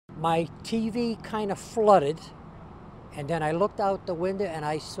my TV kind of flooded, and then I looked out the window and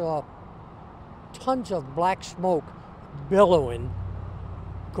I saw tons of black smoke billowing,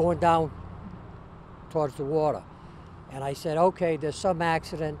 going down towards the water. And I said, okay, there's some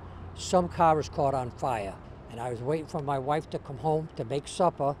accident, some car is caught on fire. And I was waiting for my wife to come home to make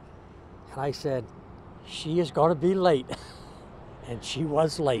supper, and I said, she is going to be late. And she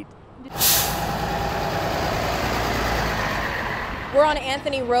was late. We're on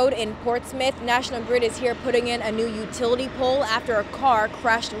Anthony Road in Portsmouth. National Grid is here putting in a new utility pole after a car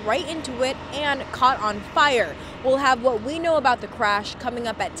crashed right into it and caught on fire. We'll have what we know about the crash coming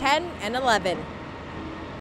up at 10 and 11.